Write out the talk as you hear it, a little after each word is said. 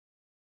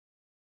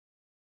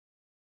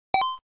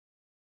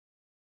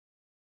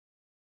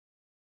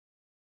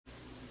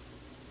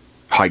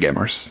Hi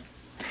gamers,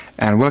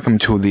 and welcome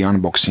to the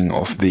unboxing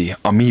of the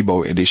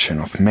Amiibo edition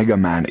of Mega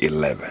Man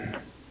 11.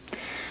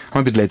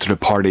 I'm a bit late to the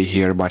party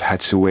here, but had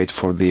to wait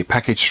for the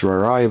package to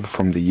arrive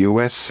from the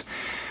US.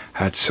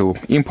 Had to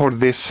import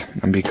this,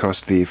 and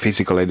because the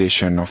physical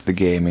edition of the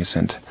game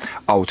isn't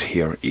out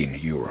here in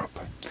Europe.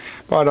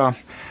 But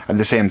at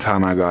the same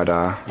time I got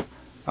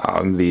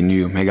the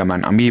new Mega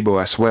Man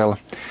Amiibo as well,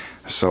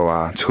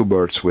 so two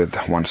birds with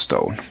one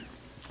stone.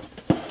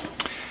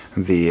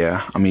 The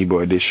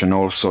Amiibo edition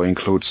also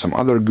includes some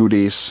other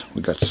goodies.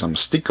 We got some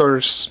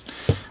stickers,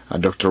 a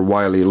Dr.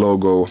 Wily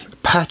logo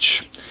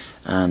patch,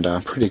 and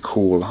a pretty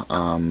cool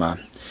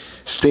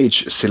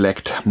stage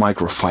select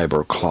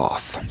microfiber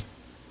cloth.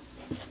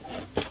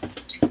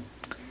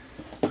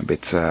 A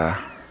bit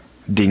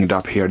dinged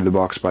up here in the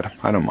box, but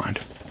I don't mind.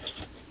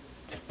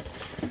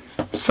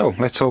 So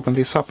let's open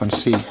this up and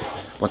see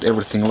what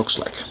everything looks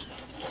like.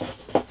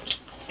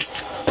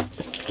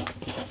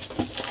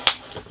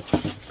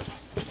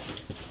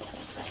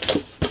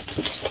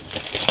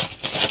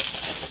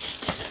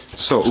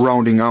 So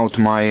rounding out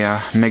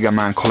my Mega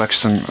Man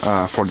collection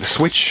for the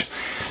Switch,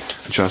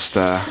 just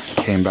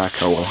came back,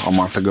 well, a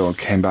month ago,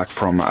 came back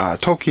from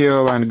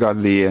Tokyo and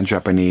got the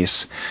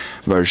Japanese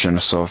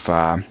versions of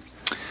the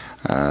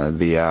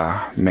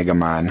Mega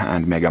Man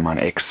and Mega Man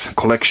X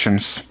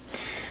collections.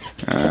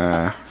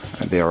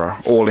 They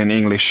are all in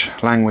English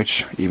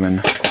language,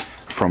 even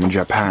from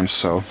Japan,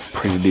 so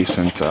pretty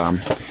decent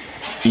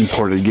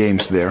imported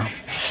games there.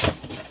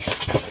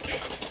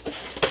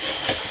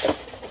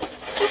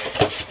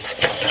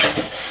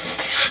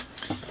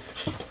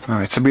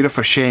 It's a bit of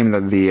a shame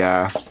that the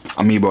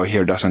Amiibo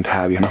here doesn't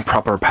have,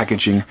 proper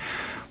packaging,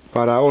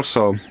 but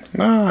also,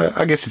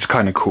 I guess it's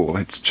kind of cool.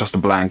 It's just a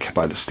blank,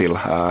 but still,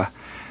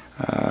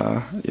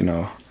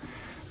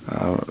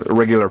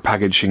 regular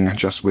packaging,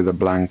 just with a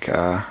blank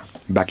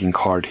backing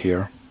card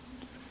here.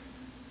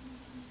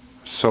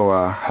 So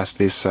has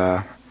this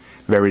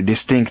very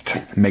distinct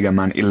Mega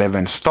Man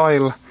 11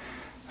 style.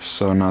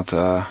 So not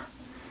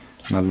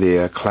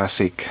the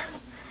classic,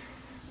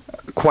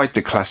 quite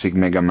the classic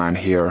Mega Man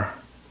here.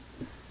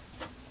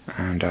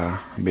 And a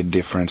bit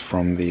different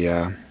from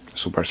the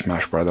Super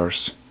Smash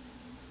Bros.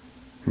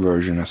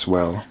 Version as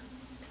well.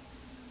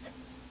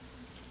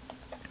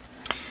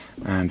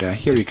 And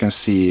here you can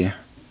see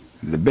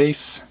the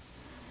base.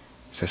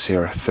 It says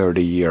here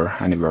 30-year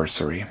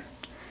anniversary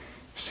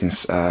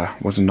since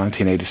was it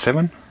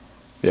 1987?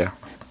 Yeah.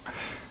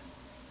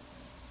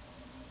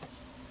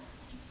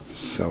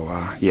 So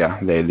yeah,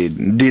 they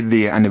did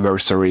the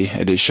anniversary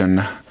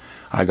edition.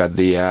 I got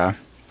the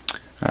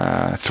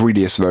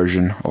 3DS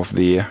version of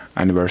the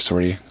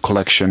anniversary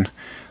collection,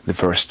 the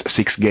first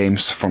 6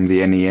 games from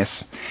the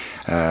NES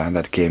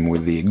that came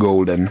with the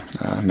golden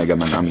Mega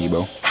Man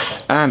Amiibo,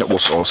 and it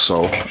was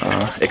also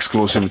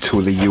exclusive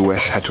to the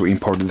US, had to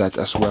import that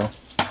as well.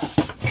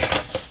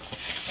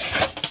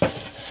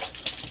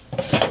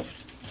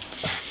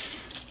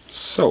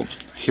 So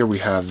here we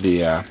have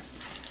the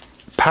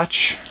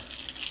patch.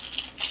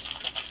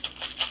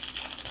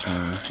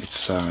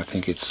 I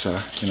think it's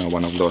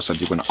one of those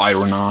that you can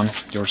iron on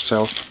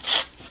yourself.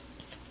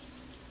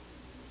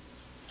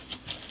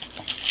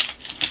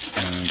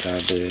 And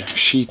the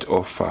sheet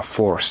of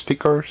 4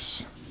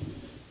 stickers.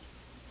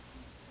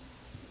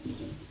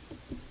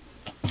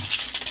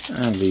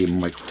 And the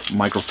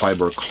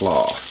microfiber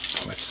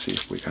cloth. Let's see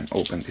if we can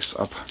open this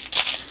up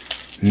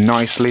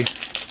nicely.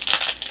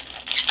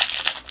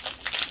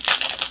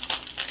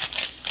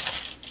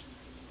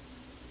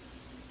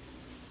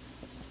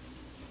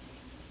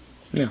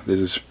 Yeah, this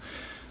is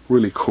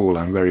really cool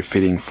and very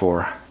fitting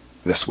for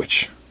the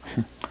Switch.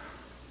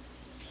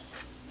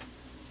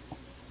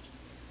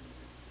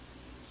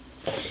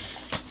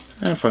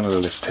 And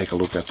finally, let's take a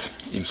look at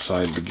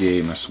inside the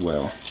game as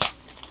well.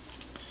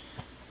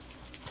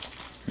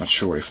 Not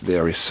sure if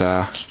there is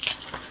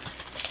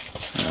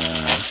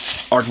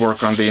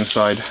artwork on the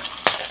inside.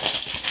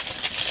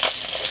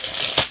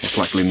 Most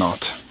likely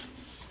not.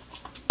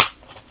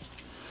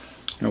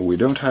 No, we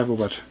don't have,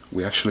 but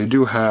we actually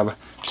do have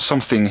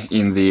something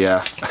in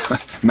the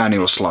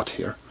manual slot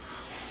here.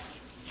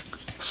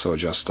 So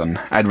just an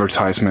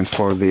advertisement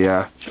for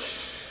the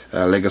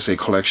Legacy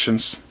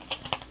collections.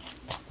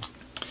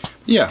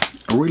 Yeah,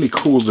 really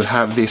cool to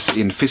have this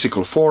in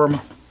physical form.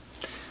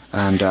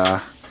 And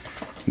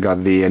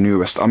got the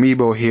newest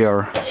Amiibo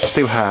here.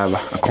 Still have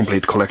a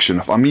complete collection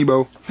of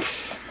Amiibo.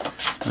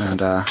 And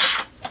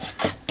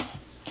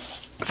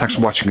thanks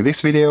for watching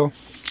this video.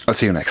 I'll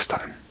see you next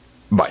time.